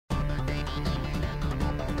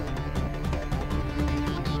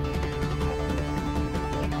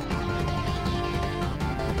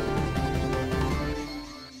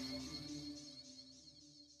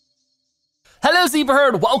Hello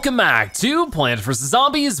Zebraherd, welcome back to Plants vs.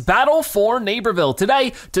 Zombies Battle for Neighborville.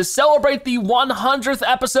 Today, to celebrate the 100th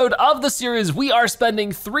episode of the series, we are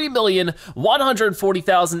spending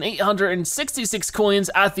 3,140,866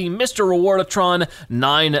 coins at the Mr. Rewardatron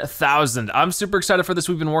 9000. I'm super excited for this.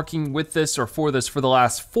 We've been working with this, or for this, for the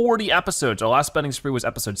last 40 episodes. Our last spending spree was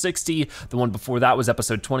episode 60. The one before that was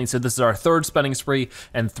episode 20. So this is our third spending spree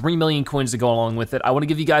and 3 million coins to go along with it. I wanna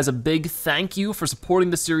give you guys a big thank you for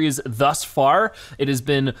supporting the series thus far. It has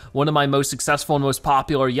been one of my most successful and most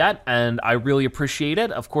popular yet, and I really appreciate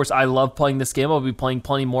it. Of course, I love playing this game. I'll be playing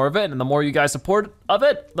plenty more of it, and the more you guys support of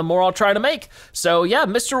it, the more I'll try to make. So yeah,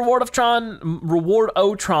 Mr.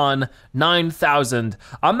 Rewardatron 9000.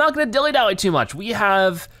 I'm not gonna dilly-dally too much. We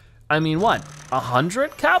have, I mean, what,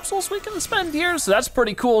 100 capsules we can spend here? So that's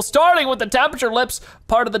pretty cool. Starting with the temperature lips,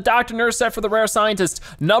 part of the Dr. Nurse set for the rare scientist.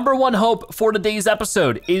 Number one hope for today's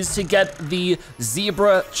episode is to get the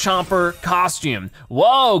zebra chomper costume.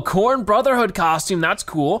 Whoa, Corn Brotherhood costume, that's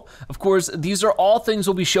cool. Of course, these are all things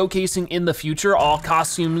we'll be showcasing in the future, all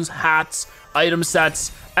costumes, hats, item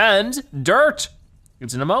sets, and dirt.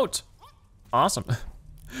 It's an emote, awesome.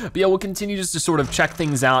 But yeah, we'll continue just to sort of check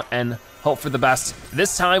things out and hope for the best.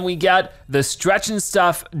 This time we get the Stretch and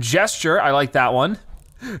Stuff gesture. I like that one.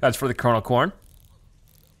 That's for the Kernel corn.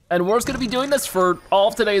 And we're just gonna be doing this for all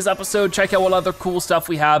of today's episode. Check out what other cool stuff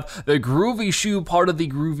we have. The Groovy Shoe, part of the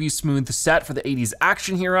Groovy Smooth set for the 80s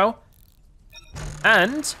action hero.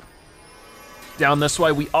 And down this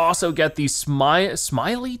way, we also get the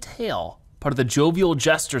Smiley Tail, part of the Jovial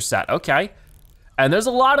Jester set, okay. And there's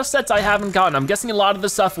a lot of sets I haven't gotten. I'm guessing a lot of the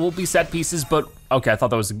stuff will be set pieces, but okay, I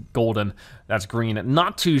thought that was golden. That's green.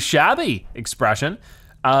 Not too shabby expression.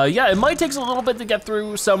 Yeah, it might take us a little bit to get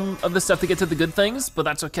through some of the stuff to get to the good things, but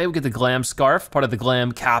that's okay. We get the Glam Scarf, part of the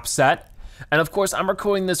Glam Cap set. And of course, I'm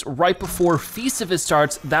recording this right before Feastivus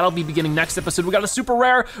starts. That'll be beginning next episode. We got a super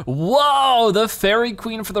rare. Whoa, the Fairy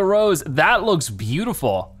Queen for the Rose. That looks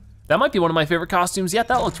beautiful. That might be one of my favorite costumes yet.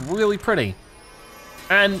 That looks really pretty.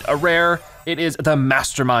 And a rare, it is the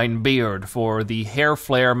Mastermind Beard for the Hair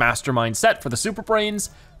Flare Mastermind set for the Super Brainz.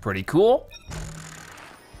 Pretty cool.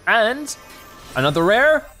 And another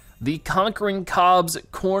rare, the Conquering Cobs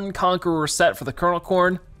Corn Conqueror set for the Kernel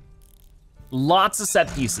corn. Lots of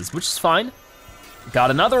set pieces, which is fine.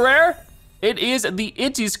 Got another rare. It is the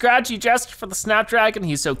Itchy Scratchy Jester for the Snapdragon.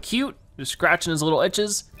 He's so cute, just scratching his little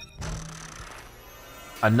itches.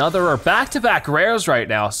 Another are back-to-back rares right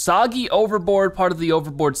now. Soggy Overboard, part of the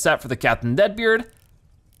Overboard set for the Captain Deadbeard.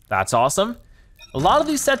 That's awesome. A lot of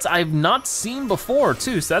these sets I've not seen before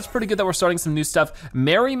too, so that's pretty good that we're starting some new stuff.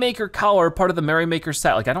 Merrymaker Collar, part of the Merrymaker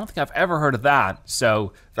set. Like, I don't think I've ever heard of that,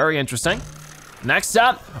 so very interesting. Next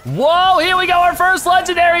up, whoa, here we go, our first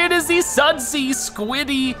legendary. It is the Sudsy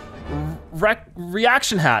Squiddy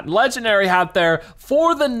Reaction Hat. Legendary hat there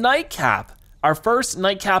for the Nightcap. Our first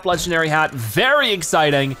Nightcap legendary hat, very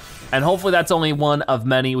exciting. And hopefully that's only one of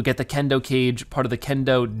many. We get the Kendo Cage, part of the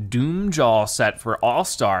Kendo Doomjaw set for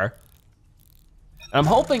All-Star. And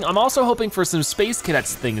I'm also hoping for some Space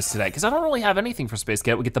Cadets things today, because I don't really have anything for Space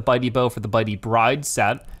Cadet. We get the Bitey Bow for the Bitey Bride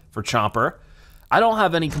set for Chomper. I don't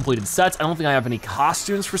have any completed sets. I don't think I have any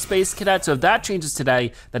costumes for Space Cadet, so if that changes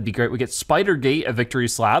today, that'd be great. We get Spider Gate, a Victory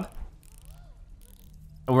Slab.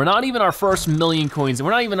 And we're not even our first million coins, and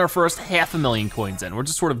we're not even our first 500,000 coins in. We're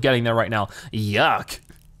just sort of getting there right now. Yuck.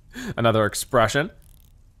 Another expression.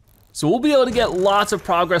 So we'll be able to get lots of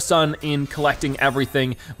progress done in collecting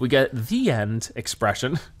everything. We get the end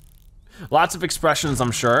expression. Lots of expressions,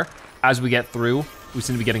 I'm sure, as we get through. We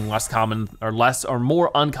seem to be getting less common, or less, or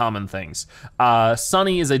more uncommon things.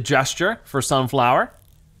 Sunny is a gesture for Sunflower.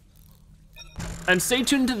 And stay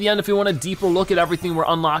tuned to the end if you want a deeper look at everything we're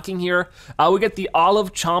unlocking here. We get the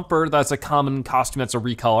Olive Chomper, that's a common costume, that's a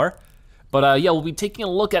recolor. But yeah, we'll be taking a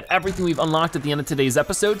look at everything we've unlocked at the end of today's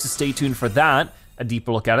episode, so stay tuned for that, a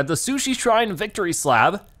deeper look at it. The Sushi Shrine Victory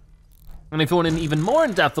Slab. And if you want an even more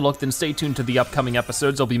in-depth look, then stay tuned to the upcoming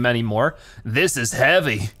episodes, there'll be many more. This is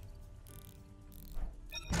heavy.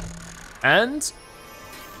 And,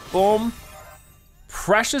 boom,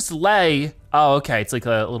 Precious Lay. Oh, okay, it's like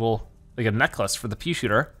a little, like a necklace for the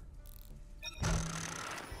Peashooter.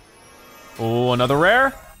 Oh, another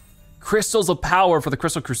rare. Crystals of Power for the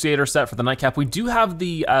Crystal Crusader set for the Nightcap. We do have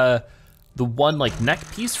the one like neck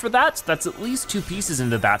piece for that. So that's at least 2 pieces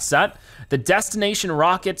into that set. The Destination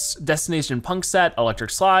Rockets, Destination Punk set,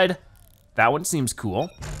 Electric Slide. That one seems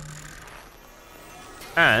cool.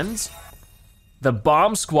 And the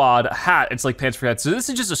Bomb Squad hat, it's like pants for head. So this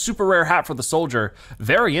is just a super rare hat for the soldier.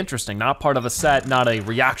 Very interesting, not part of a set, not a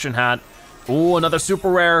reaction hat Ooh, another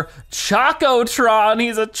super rare Chocotron.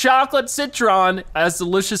 He's a chocolate Citron, as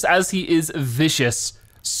delicious as he is vicious.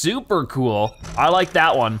 Super cool, I like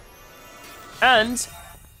that one. And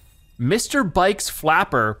Mr. Bike's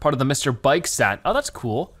Flapper, part of the Mr. Bike set. Oh, that's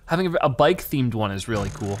cool. Having a bike themed one is really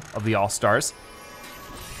cool of the All-Stars.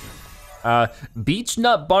 Beech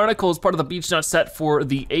Nut Barnacle is part of the Beech Nut set for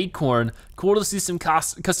the Acorn. Cool to see some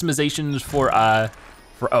customizations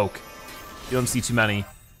for Oak. You don't see too many.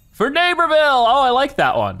 For Neighborville, oh, I like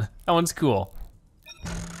that one. That one's cool.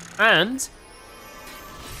 And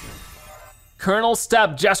Kernel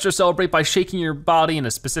Step Gesture, celebrate by shaking your body in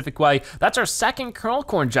a specific way. That's our second Kernel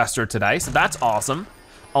Corn gesture today, so that's awesome.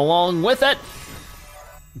 Along with it,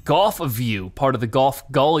 Golf View, part of the Golf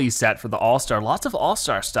Gully set for the All-Star. Lots of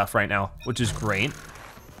All-Star stuff right now, which is great.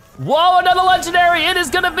 Whoa, another legendary. It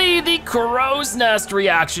is gonna be the Crow's Nest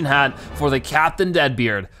reaction hat for the Captain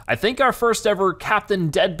Deadbeard. I think our first ever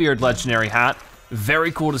Captain Deadbeard legendary hat.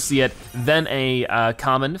 Very cool to see it. Then a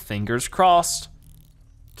common, fingers crossed.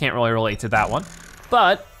 Can't really relate to that one.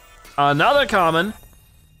 But another common,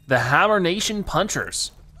 the Hammer Nation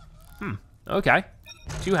Punchers. Okay,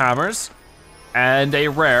 2 hammers. And a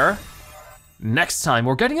rare. Next time,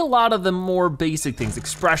 we're getting a lot of the more basic things.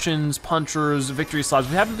 Expressions, punchers, victory slabs.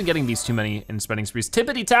 We haven't been getting these too many in spending sprees.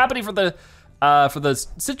 Tippity Tappity for the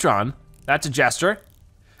Citron. That's a gesture.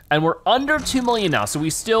 And we're under 2 million now, so we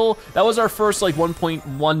still, that was our first like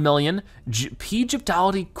 1.1 million.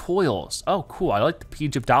 P-Egyptology coils. Oh, cool, I like the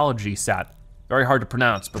P-Egyptology set. Very hard to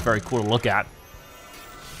pronounce, but very cool to look at.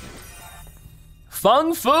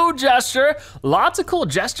 Fung Fu gesture. Lots of cool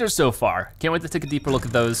gestures so far. Can't wait to take a deeper look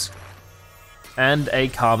at those. And a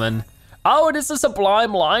common. Oh, it is a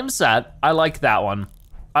Sublime Lime set. I like that one.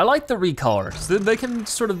 I like the recolors. They can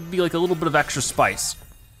sort of be like a little bit of extra spice.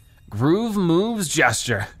 Groove Moves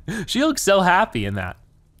gesture. She looks so happy in that.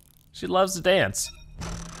 She loves to dance.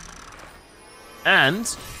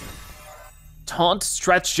 And Taunt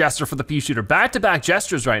Stretch gesture for the Peashooter. Back-to-back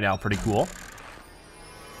gestures right now, pretty cool.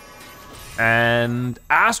 And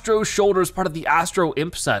Astro Shoulders, part of the Astro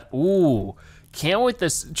Imp set. Ooh, can't wait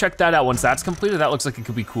to check that out once that's completed. That looks like it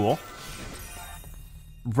could be cool.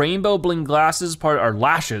 Rainbow Bling Glasses, or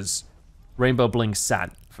Lashes. Rainbow Bling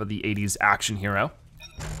set for the 80s action hero.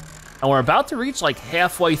 And we're about to reach like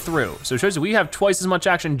halfway through. So it shows you we have twice as much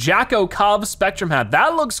action. Jacko Cobb Spectrum hat,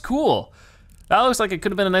 that looks cool. That looks like it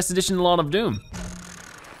could have been a nice addition to Lawn of Doom.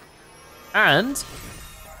 And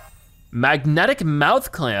Magnetic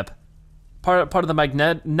Mouth Clamp, part of the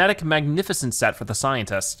Magnetic Magnificent set for the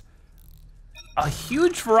Scientist. A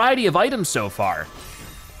huge variety of items so far.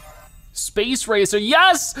 Space Racer,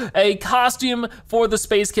 yes! A costume for the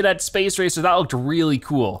Space Cadet Space Racer. That looked really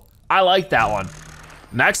cool. I like that one.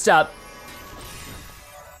 Next up,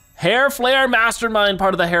 Hair Flare Mastermind,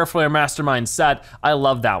 part of the Hair Flare Mastermind set. I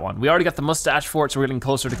love that one. We already got the mustache for it, so we're getting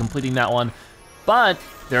closer to completing that one. But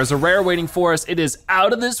there's a rare waiting for us. It is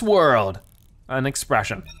Out of This World, an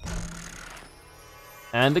expression.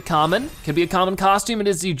 And a common, could be a common costume. It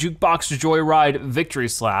is the Jukebox Joyride Victory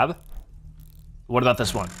Slab. What about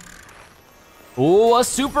this one? Oh, a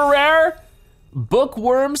super rare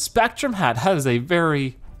Bookworm Spectrum hat. That is a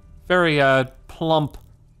very, very plump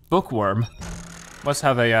bookworm. Must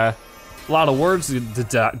have a lot of words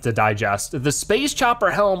to digest. The Space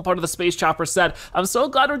Chopper helm, part of the Space Chopper set. I'm so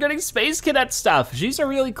glad we're getting Space Cadet stuff. She's a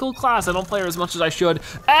really cool class. I don't play her as much as I should.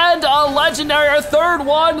 And a legendary, our third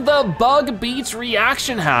one, the Bug Beats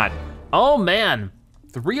Reaction hat. Oh man,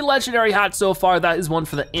 3 legendary hats so far. That is one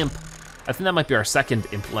for the Imp. I think that might be our second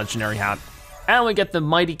Imp legendary hat. And we get the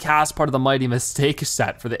Mighty Cast, part of the Mighty Mistake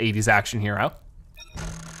set for the 80s action hero.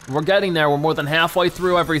 We're getting there, we're more than halfway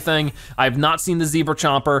through everything. I have not seen the Zebra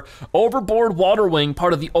Chomper. Overboard Water Wing,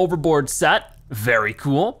 part of the Overboard set. Very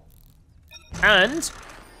cool. And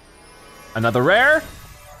another rare,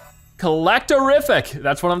 Collectorific.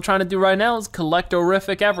 That's what I'm trying to do right now, is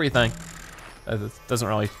Collectorific everything. It doesn't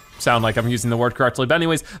really sound like I'm using the word correctly, but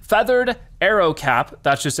anyways, Feathered Arrow Cap.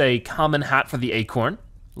 That's just a common hat for the Acorn.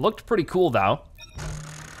 Looked pretty cool though.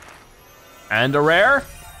 And a rare,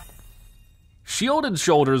 Shielded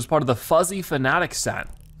Shoulders, part of the Fuzzy Fanatic set.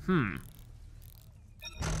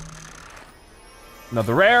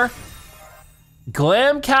 Another rare,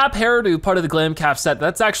 Glam Cap Hairdo, part of the Glam Cap set.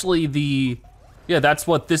 That's actually the, yeah, that's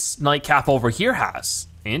what this nightcap over here has.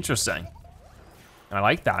 Interesting. I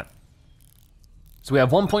like that. So we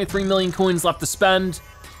have 1.3 million coins left to spend.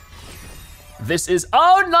 This is,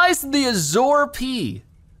 oh nice, the Azure P.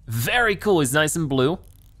 Very cool, he's nice and blue,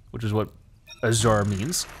 which is what Azure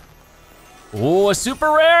means. Oh, a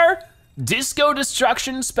super rare Disco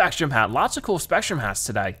Destruction Spectrum hat. Lots of cool Spectrum hats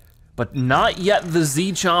today, but not yet the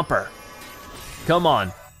Z Chomper. Come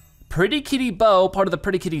on. Pretty Kitty bow, part of the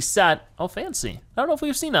Pretty Kitty set. Oh, fancy. I don't know if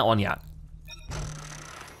we've seen that one yet.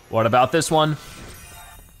 What about this one?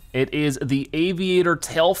 It is the Aviator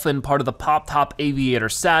Tailfin, part of the Pop Top Aviator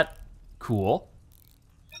set. Cool.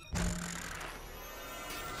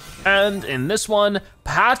 And in this one,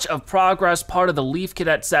 Patch of Progress, part of the Leaf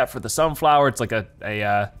Cadet set for the Sunflower. It's like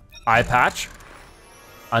a eye patch.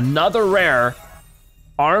 Another rare,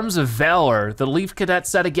 Arms of Valor, the Leaf Cadet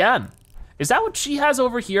set again. Is that what she has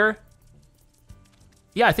over here?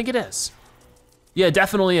 Yeah, I think it is. Yeah, it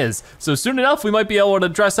definitely is. So soon enough, we might be able to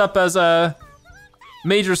dress up as a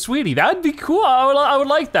Major Sweetie. That'd be cool, I would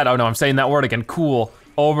like that. Oh no, I'm saying that word again, cool,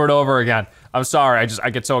 over and over again. I'm sorry, I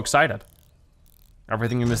get so excited.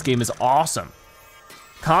 Everything in this game is awesome.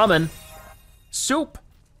 Common, soup.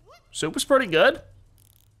 Soup is pretty good.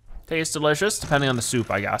 Tastes delicious, depending on the soup,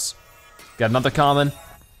 I guess. Got another common.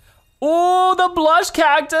 Oh, the blush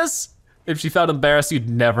cactus. If she felt embarrassed, you'd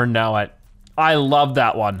never know it. I love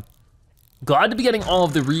that one. Glad to be getting all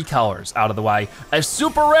of the recolors out of the way. A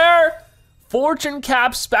super rare Fortune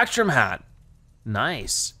Cap Spectrum hat.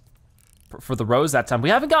 Nice. For the Rose that time. We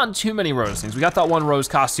haven't gotten too many Rose things. We got that one Rose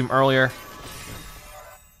costume earlier.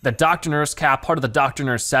 The Dr. Nurse cap, part of the Dr.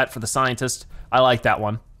 Nurse set for the scientist. I like that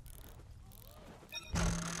one.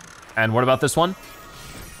 And what about this one?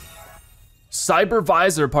 Cyber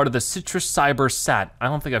Visor, part of the Citrus Cyber set. I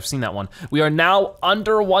don't think I've seen that one. We are now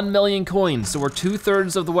under 1 million coins, so we're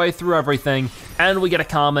 2/3 of the way through everything, and we get a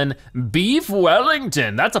common Beef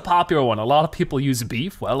Wellington. That's a popular one. A lot of people use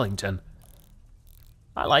Beef Wellington.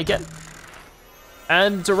 I like it.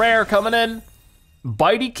 And a rare coming in.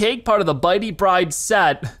 Bitey Cake, part of the Bitey Bride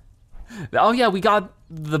set. Oh yeah, we got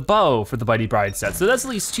the bow for the Bitey Bride set, so that's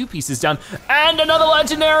at least 2 pieces down. And another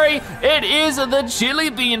legendary, it is the Chili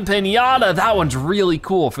Bean Pinata. That one's really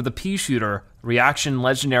cool for the Peashooter Reaction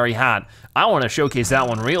Legendary hat. I wanna showcase that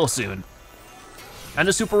one real soon. And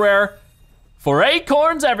a super rare for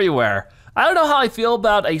Acorns everywhere. I don't know how I feel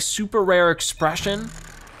about a super rare expression,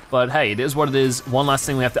 but hey, it is what it is. One last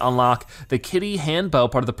thing we have to unlock, the Kitty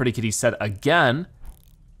Handbow, part of the Pretty Kitty set again.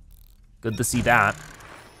 Good to see that.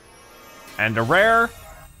 And a rare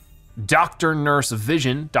Dr. Nurse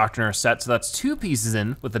Vision, Dr. Nurse set, so that's 2 pieces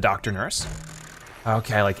in with the Dr. Nurse.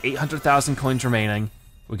 Okay, like 800,000 coins remaining.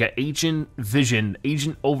 We got Agent Vision,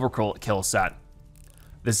 Agent Overkill set.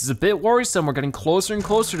 This is a bit worrisome. We're getting closer and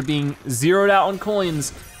closer to being zeroed out on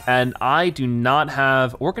coins, and I do not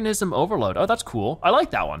have Organism Overload. Oh, that's cool, I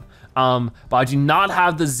like that one. But I do not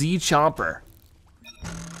have the Z-Chomper.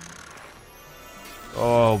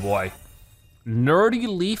 Oh boy. Nerdy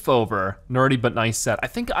Leaf Over, nerdy but nice set. I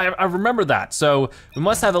think I remember that, so we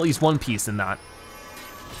must have at least 1 piece in that.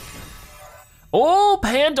 Oh,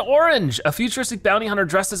 Panda Orange, a futuristic bounty hunter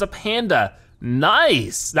dressed as a panda.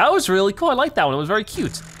 Nice, that was really cool. I like that one, it was very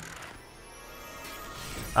cute.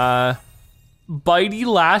 Bitey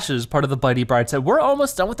Lashes, part of the Bitey Bride set. We're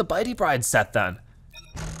almost done with the Bitey Bride set then.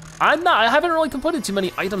 I haven't really completed too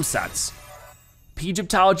many item sets.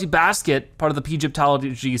 Egyptology Basket, part of the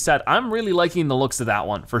Egyptology set. I'm really liking the looks of that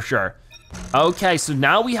one, for sure. Okay, so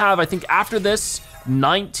now we have, I think after this,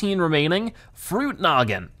 19 remaining. Fruit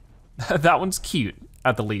Noggin. That one's cute,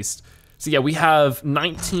 at the least. So yeah, we have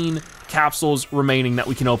 19 capsules remaining that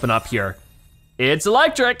we can open up here. It's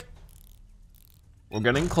electric. We're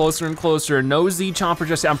getting closer and closer. No Z-Chomper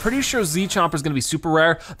just yet. I'm pretty sure Z-Chomper's gonna be super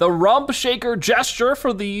rare. The Rump Shaker Gesture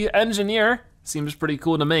for the Engineer seems pretty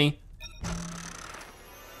cool to me.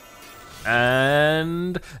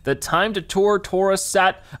 And the Time to Tour Taurus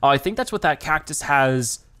set. Oh, I think that's what that cactus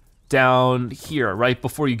has down here, right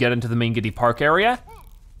before you get into the main Giddy Park area,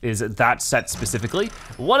 is that set specifically.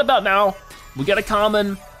 What about now? We get a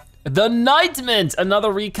common, the Night Mint, another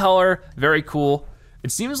recolor, very cool.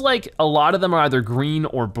 It seems like a lot of them are either green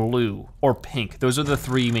or blue or pink. Those are the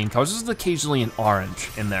 3 main colors. There's occasionally an orange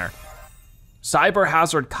in there. Cyber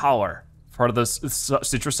Hazard Collar, part of the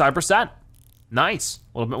Citrus Cyber set. Nice,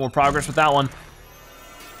 a little bit more progress with that one.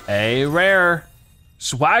 A rare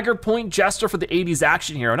Swagger Point Jester for the 80s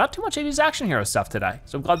Action Hero. Not too much 80s Action Hero stuff today,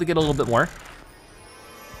 so I'm glad to get a little bit more.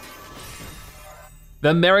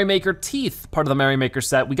 The Merrymaker Teeth, part of the Merrymaker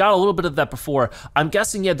set. We got a little bit of that before. I'm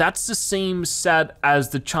guessing, yeah, that's the same set as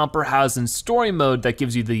the Chomper has in story mode that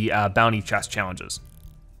gives you the bounty chest challenges.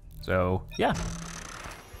 So, yeah.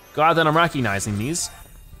 Glad that I'm recognizing these.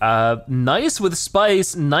 Nice with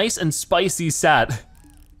spice, nice and spicy set.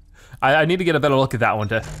 I need to get a better look at that one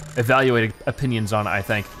to evaluate opinions on it, I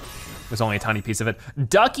think. There's only a tiny piece of it.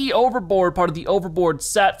 Ducky Overboard, part of the Overboard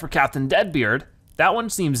set for Captain Deadbeard. That one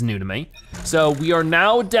seems new to me. So we are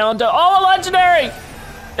now down to, oh, a legendary!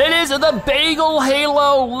 It is the Bagel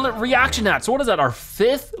Halo reaction hat. So what is that, our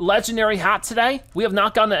 5th legendary hat today? We have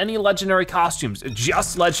not gotten any legendary costumes,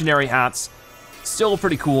 just legendary hats. Still a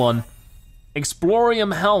pretty cool one.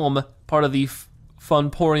 Explorium Helm, part of the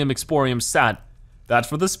Funporium Explorium set. That's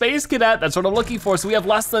for the Space Cadet, that's what I'm looking for. So we have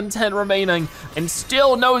less than 10 remaining and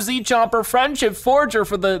still no Z-Chomper Friendship Forger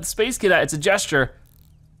for the Space Cadet. It's a gesture.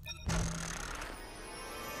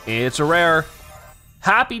 It's a rare.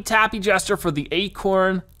 Happy Tappy Gesture for the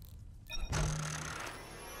Acorn.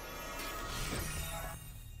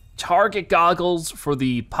 Target Goggles for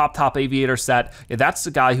the Pop Top Aviator set. Yeah, that's the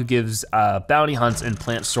guy who gives bounty hunts in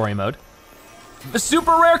Plant Story mode. The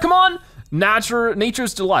super rare, come on!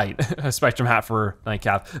 Nature's Delight, a Spectrum hat for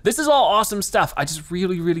Nightcap. This is all awesome stuff. I just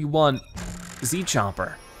really want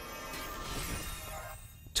Z-Chomper.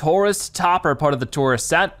 Taurus Topper, part of the Taurus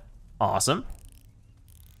set. Awesome.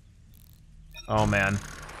 Oh man.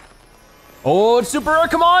 Oh, it's super rare,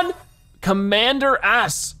 come on! Commander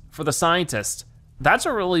S for the Scientist. That's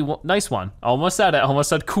a really nice one. Almost said it, almost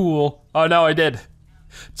said cool. Oh no, I did.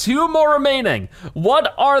 2 more remaining.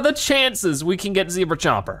 What are the chances we can get Zebra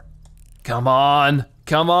Chomper? Come on,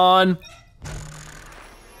 come on.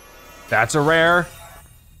 That's a rare.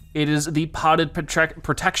 It is the Potted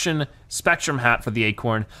Protection Spectrum hat for the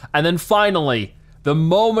Acorn. And then finally, the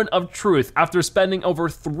moment of truth. After spending over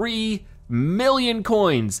 3 million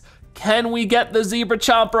coins, can we get the Zebra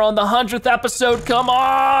Chomper on the 100th episode? Come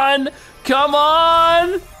on, come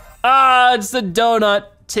on. Ah, it's the donut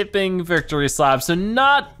tipping victory slab. So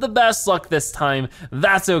not the best luck this time.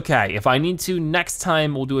 That's okay. If I need to, next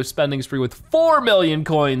time we'll do a spending spree with 4 million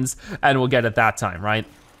coins and we'll get it that time, right?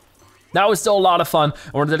 That was still a lot of fun.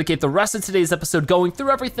 I want to dedicate the rest of today's episode going through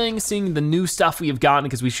everything, seeing the new stuff we have gotten,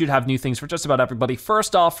 because we should have new things for just about everybody.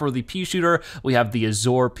 First off, for the Peashooter, we have the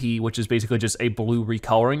Azure P, which is basically just a blue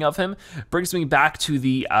recoloring of him. Brings me back to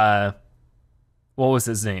the, what was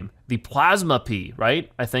his name? The Plasma P,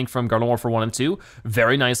 right? I think from Garden Warfare 1 and 2.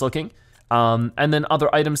 Very nice looking. And then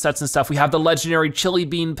other item sets and stuff. We have the legendary Chili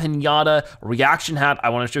Bean Pinata reaction hat. I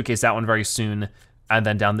want to showcase that one very soon. And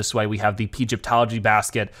then down this way, we have the Peegyptology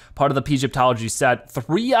basket, part of the Peegyptology set,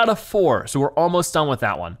 3 out of 4. So we're almost done with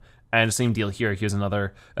that one. And same deal here, here's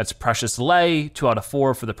another, that's Precious Lay, 2 out of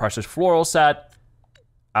 4 for the Precious Floral set.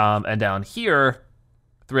 And down here,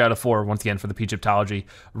 3 out of 4, once again for the Peegyptology.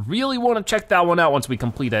 Really wanna check that one out once we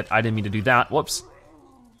complete it. I didn't mean to do that, whoops.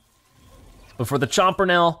 But for the Chomper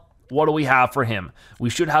now, what do we have for him? We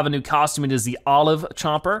should have a new costume, it is the Olive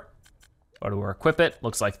Chomper. Or do we equip it,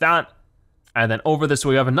 looks like that. And then over this way,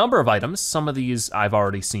 we have a number of items. Some of these I've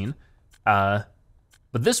already seen. But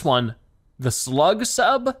this one, the Slug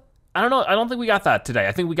Sub, I don't know, I don't think we got that today.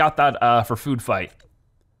 I think we got that for Food Fight.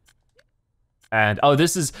 And oh,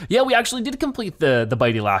 this is, yeah, we actually did complete the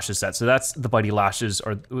Bitey Lashes set. So that's the Bitey Lashes,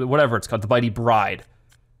 or whatever it's called, the Bitey Bride.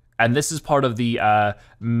 And this is part of the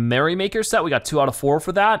Merrymaker set. We got 2 out of 4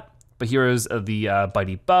 for that. But here is the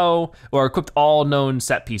Bitey Bow, or equipped all known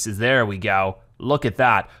set pieces. There we go. Look at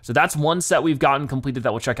that. So that's one set we've gotten completed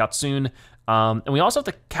that we'll check out soon. And we also have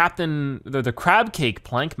the Crab Cake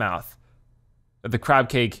Plank Mouth. The Crab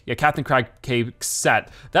Cake, yeah, Captain Crab Cake set.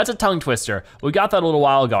 That's a tongue twister. We got that a little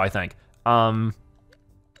while ago, I think.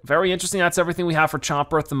 Very interesting, that's everything we have for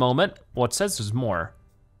Chomper at the moment. Well, it says there's more.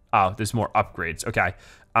 Oh, there's more upgrades, okay.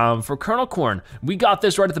 For Colonel Corn, we got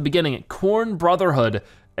this right at the beginning. Corn Brotherhood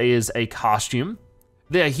is a costume.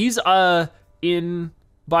 Yeah, he's in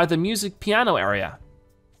by the music piano area.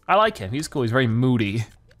 I like him, he's cool, he's very moody.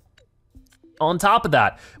 On top of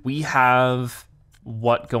that, we have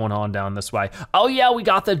what going on down this way? Oh yeah, we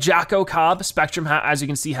got the Jacko Cobb Spectrum hat. As you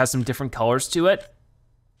can see, has some different colors to it.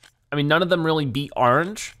 I mean, none of them really beat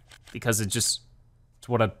orange because it's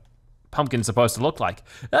what a pumpkin's supposed to look like.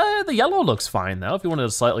 The yellow looks fine though, if you wanted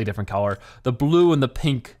a slightly different color. The blue and the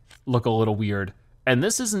pink look a little weird. And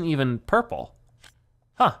this isn't even purple.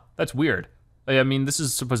 Huh, that's weird. I mean, this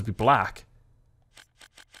is supposed to be black.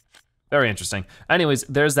 Very interesting. Anyways,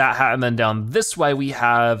 there's that hat, and then down this way we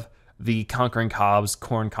have the Conquering Cobb's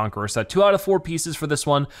Corn Conqueror set. 2 out of 4 pieces for this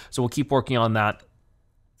one, so we'll keep working on that.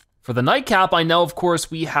 For the Nightcap, I know, of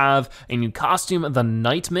course, we have a new costume, the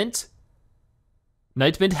Night Mint.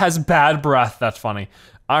 Night Mint has bad breath, that's funny.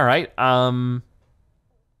 All right, and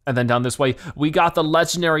then down this way, we got the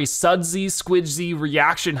legendary Sudsy Squidzy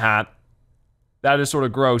reaction hat. That is sort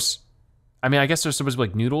of gross. I mean, I guess there's supposed to be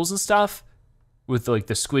like noodles and stuff with like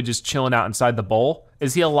the squid just chilling out inside the bowl.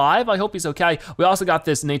 Is he alive? I hope he's okay. We also got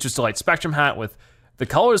this Nature's Delight Spectrum hat with the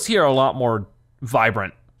colors here are a lot more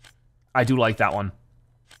vibrant. I do like that one.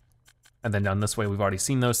 And then down this way, we've already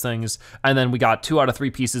seen those things. And then we got 2 out of 3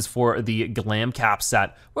 pieces for the Glam Cap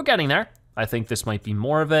set. We're getting there. I think this might be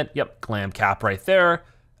more of it. Yep, glam cap right there.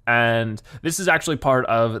 And this is actually part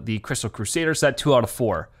of the Crystal Crusader set, 2 out of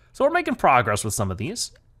 4. So we're making progress with some of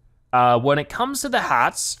these. When it comes to the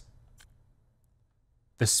hats,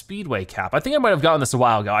 the Speedway cap, I think I might have gotten this a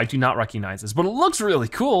while ago. I do not recognize this, but it looks really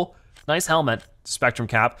cool. Nice helmet, Spectrum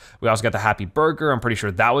cap. We also got the Happy Burger. I'm pretty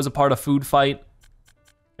sure that was a part of Food Fight.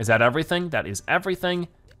 Is that everything? That is everything.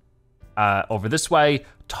 Over this way,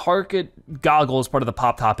 Target goggles, part of the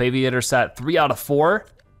Pop Top Aviator set, 3 out of 4.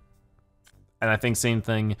 And I think same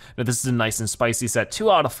thing, no, this is a nice and spicy set,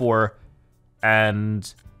 2 out of 4.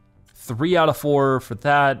 And 3 out of 4 for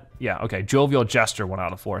that. Yeah, okay, Jovial Jester, 1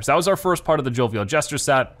 out of 4. So that was our first part of the Jovial Jester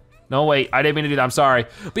set. No, wait, I didn't mean to do that, I'm sorry.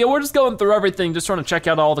 But yeah, we're just going through everything, just trying to check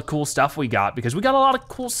out all the cool stuff we got, because we got a lot of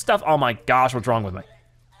cool stuff. Oh my gosh, what's wrong with me?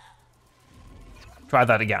 Try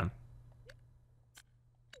that again.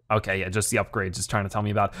 Okay, yeah, just the upgrades it's trying to tell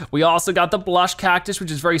me about. We also got the Blush Cactus,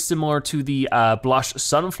 which is very similar to the Blush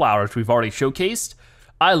Sunflower, which we've already showcased.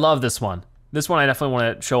 I love this one. This one I definitely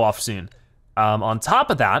wanna show off soon. On top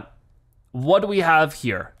of that, what do we have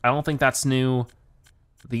here? I don't think that's new.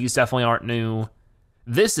 These definitely aren't new.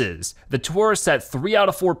 This is the Tourist set, 3 out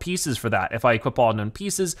of 4 pieces for that. If I equip all known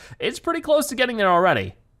pieces, it's pretty close to getting there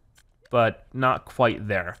already, but not quite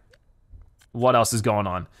there. What else is going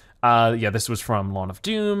on? Yeah, this was from Lawn of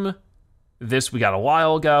Doom. This we got a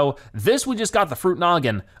while ago. This we just got the Fruit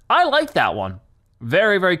Noggin. I like that one.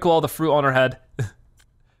 Very, very cool, the fruit on her head.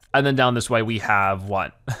 And then down this way we have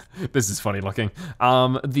what? This is funny looking.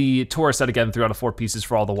 The Tourist set again, 3 out of 4 pieces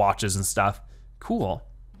for all the watches and stuff. Cool.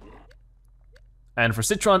 And for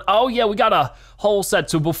Citron, oh yeah, we got a whole set.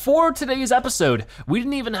 So before today's episode, we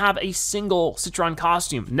didn't even have a single Citron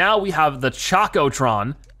costume. Now we have the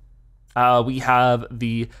Chocotron, we have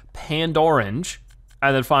the Pandorange,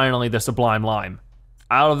 and then finally the Sublime Lime.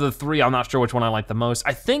 Out of the 3, I'm not sure which one I like the most.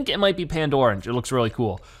 I think it might be Pandorange, it looks really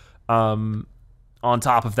cool. On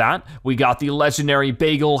top of that, we got the legendary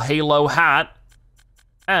Bagel Halo hat,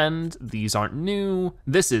 and these aren't new.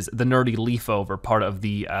 This is the Nerdy Leaf Over, part of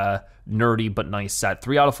the nerdy but nice set.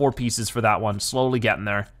 3 out of 4 pieces for that one, slowly getting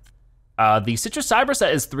there. The Citrus Cyber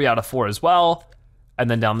set is 3 out of 4 as well. And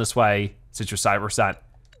then down this way, Citrus Cyber set.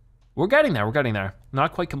 We're getting there, we're getting there.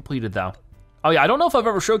 Not quite completed though. Oh yeah, I don't know if I've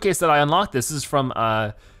ever showcased that I unlocked this. This is from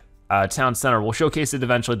Town Center. We'll showcase it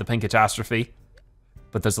eventually, the Pink Catastrophe.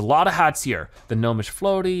 But there's a lot of hats here. The Gnomish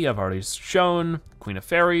Floaty, I've already shown. Queen of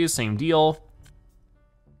Fairies, same deal.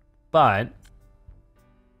 But,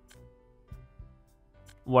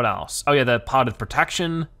 what else? Oh yeah, the Potted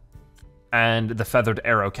Protection and the Feathered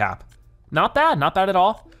Arrow Cap. Not bad at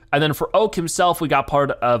all. And then for Oak himself, we got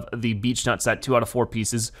part of the Beech Nut set, 2 out of 4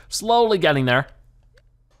 pieces. Slowly getting there.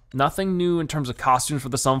 Nothing new in terms of costumes for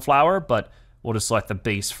the Sunflower, but we'll just select the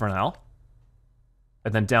base for now.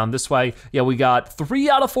 And then down this way, yeah, we got 3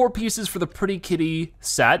 out of 4 pieces for the Pretty Kitty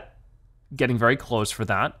set. Getting very close for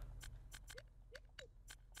that.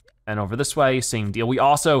 And over this way, same deal. We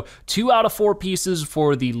also, 2 out of 4 pieces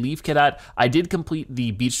for the Leaf Cadet. I did complete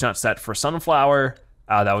the Beech Nut set for Sunflower.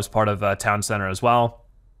 That was part of Town Center as well.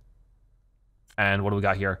 And what do we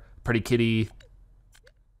got here? Pretty Kitty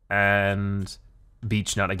and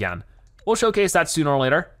Beech Nut again. We'll showcase that sooner or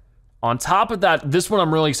later. On top of that, this one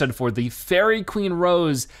I'm really excited for. The Fairy Queen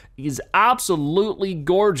Rose is absolutely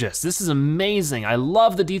gorgeous. This is amazing. I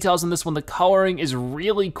love the details in this one. The coloring is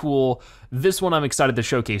really cool. This one I'm excited to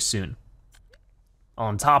showcase soon.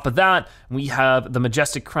 On top of that, we have the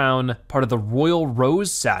Majestic Crown, part of the Royal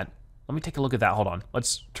Rose set. Let me take a look at that, hold on.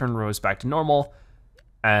 Let's turn Rose back to normal.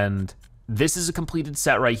 And this is a completed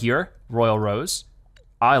set right here, Royal Rose.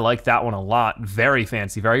 I like that one a lot. Very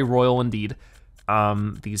fancy, very royal indeed.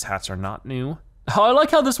 These hats are not new. Oh, I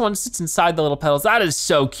like how this one sits inside the little petals. That is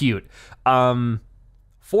so cute.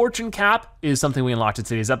 Fortune Cap is something we unlocked in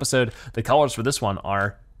today's episode. The colors for this one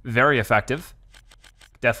are very effective.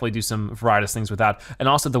 Definitely do some varietous things with that. And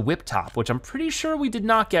also the Whip Top, which I'm pretty sure we did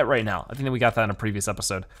not get right now. I think that we got that in a previous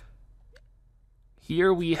episode.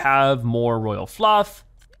 Here we have more Royal Fluff.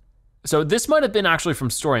 So this might have been actually from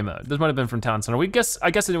story mode. This might have been from Town Center. I guess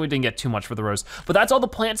we didn't get too much for the rose, but that's all the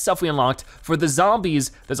plant stuff we unlocked. For the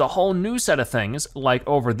zombies, there's a whole new set of things, like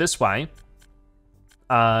over this way.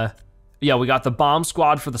 Yeah, we got the Bomb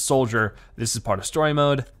Squad for the soldier. This is part of story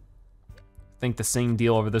mode. I think the same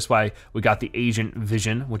deal over this way. We got the Agent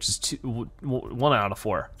Vision, which is 1 out of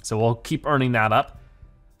 4. So we'll keep earning that up.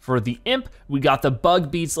 For the Imp, we got the Bug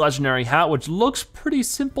Beats Legendary Hat, which looks pretty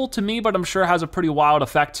simple to me, but I'm sure has a pretty wild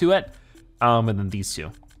effect to it. And then these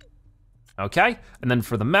 2. Okay, and then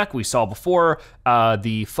for the Mech, we saw before,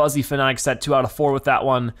 the Fuzzy Fanatic set, 2 out of 4 with that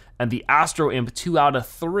one, and the Astro Imp, 2 out of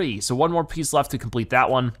 3. So 1 more piece left to complete that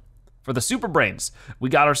one. For the super brains, we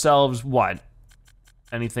got ourselves what?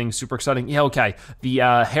 Anything super exciting? Yeah, okay. The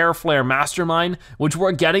hair flare mastermind, which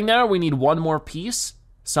we're getting there. We need one more piece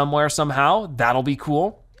somewhere, somehow. That'll be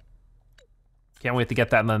cool. Can't wait to get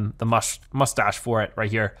that, and then the mustache for it right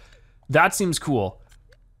here. That seems cool.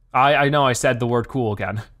 I know I said the word cool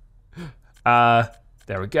again.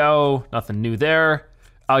 There we go, nothing new there.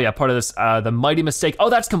 Oh yeah, part of this, the Mighty Mistake. Oh,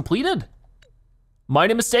 that's completed.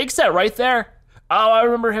 Mighty Mistake set right there. Oh, I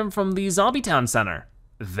remember him from the Zombie Town Center.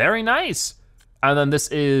 Very nice. And then this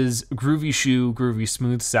is Groovy Shoe, Groovy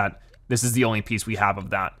Smooth set. This is the only piece we have of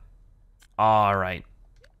that. All right.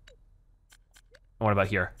 What about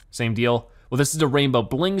here? Same deal? Well, this is a Rainbow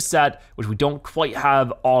Bling set, which we don't quite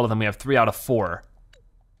have all of them. We have 3 out of 4.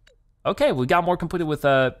 Okay, we got more completed with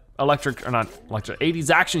 80s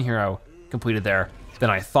Action Hero completed there than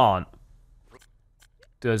I thought.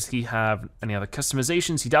 Does he have any other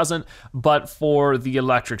customizations? He doesn't, but for the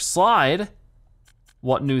electric slide,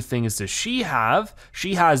 what new things does she have?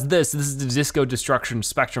 She has this is the Disco Destruction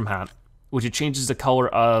Spectrum hat, which it changes the color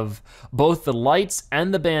of both the lights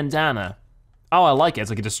and the bandana. Oh, I like it, it's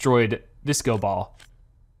like a destroyed disco ball.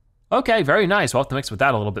 Okay, very nice, we'll have to mix with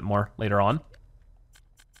that a little bit more later on.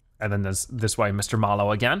 And then there's this way, Mr.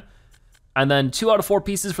 Malo again. And then 2 out of 4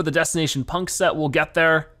 pieces for the Destination Punk set, we'll get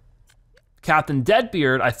there. Captain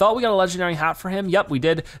Deadbeard, I thought we got a legendary hat for him. Yep, we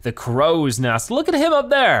did. The Crow's Nest, look at him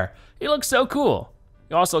up there. He looks so cool.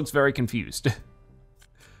 He also looks very confused.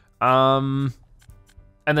 And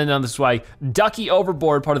then down this way, Ducky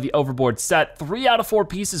Overboard, part of the Overboard set. 3 out of 4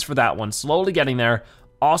 pieces for that one, slowly getting there.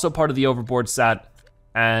 Also part of the Overboard set,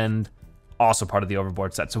 and also part of the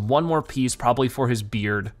Overboard set. So 1 more piece, probably for his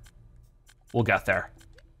beard. We'll get there.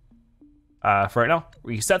 For right now,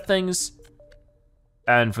 reset things.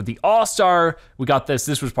 And for the All-Star, we got this.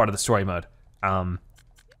 This was part of the story mode.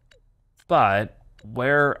 But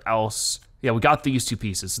where else? Yeah, we got these 2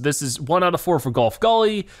 pieces. So this is 1 out of 4 for Golf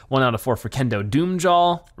Gully, 1 out of 4 for Kendo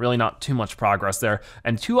Doomjaw. Really not too much progress there.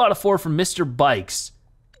 And 2 out of 4 for Mr. Bikes.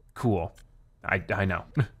 Cool, I know.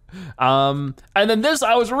 And then this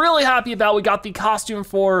I was really happy about. We got the costume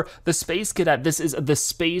for the Space Cadet. This is the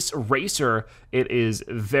Space Racer. It is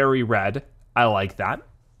very red, I like that.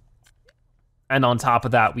 And on top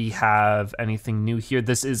of that, we have anything new here.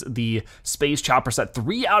 This is the Space Chopper set.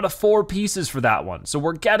 3 out of 4 pieces for that one. So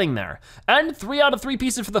we're getting there. And 3 out of 3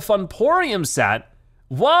 pieces for the Funporium set.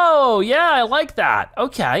 Whoa, yeah, I like that.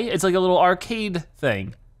 Okay, it's like a little arcade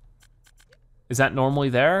thing. Is that normally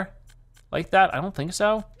there? Like that? I don't think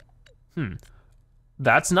so.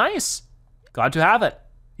 That's nice. Glad to have it.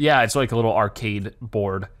 Yeah, it's like a little arcade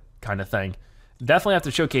board kind of thing. Definitely have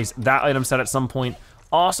to showcase that item set at some point.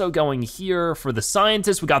 Also going here for the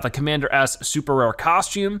Scientist, we got the Commander S super rare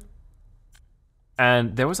costume.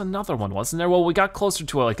 And there was another one, wasn't there? Well, we got closer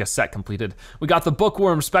to like a set completed. We got the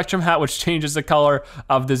Bookworm Spectrum hat, which changes the color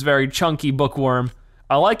of this very chunky bookworm.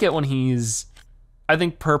 I like it when he's, I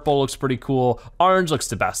think purple looks pretty cool. Orange looks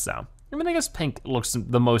the best though. I mean, I guess pink looks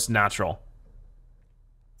the most natural.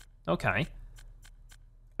 Okay.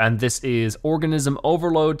 And this is Organism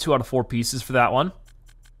Overload, 2 out of 4 pieces for that one.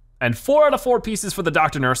 And 4 out of 4 pieces for the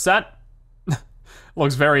Dr. Nurse set.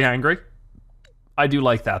 Looks very angry. I do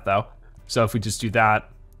like that though. So if we just do that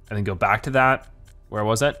and then go back to that, where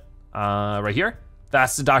was it? Right here.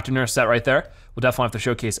 That's the Dr. Nurse set right there. We'll definitely have to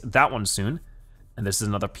showcase that one soon. And this is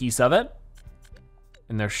another piece of it.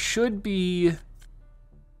 And there should be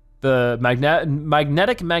the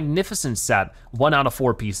Magnetic Magnificence set, 1 out of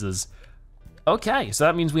 4 pieces. Okay, so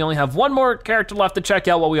that means we only have 1 more character left to check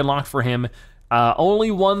out what we unlocked for him.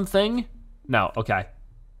 Only 1 thing? No, okay.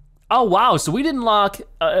 Oh wow, so we didn't unlock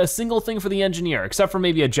a single thing for the engineer, except for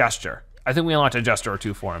maybe a gesture. I think we unlocked a gesture or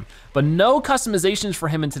 2 for him. But no customizations for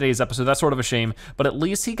him in today's episode, that's sort of a shame, but at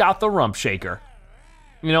least he got the rump shaker.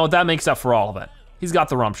 You know, that makes up for all of it. He's got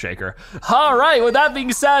the rump shaker. All right, with that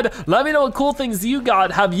being said, let me know what cool things you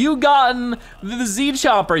got. Have you gotten the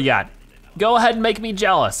Z-Chomper yet? Go ahead and make me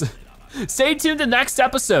jealous. Stay tuned to next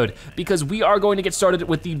episode because we are going to get started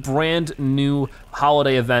with the brand new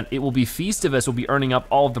holiday event. It will be Festivus. We'll be earning up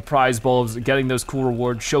all of the prize bulbs, getting those cool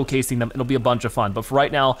rewards, showcasing them. It'll be a bunch of fun. But for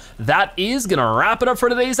right now, that is gonna wrap it up for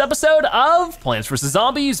today's episode of Plants vs.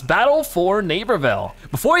 Zombies Battle for Neighborville.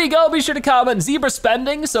 Before you go, be sure to comment Zebra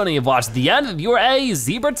Spending so now you've watched the end and you're a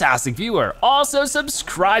Zebra-tastic viewer. Also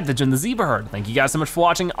subscribe to join the Zebra Herd. Thank you guys so much for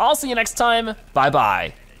watching. I'll see you next time.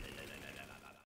 Bye-bye.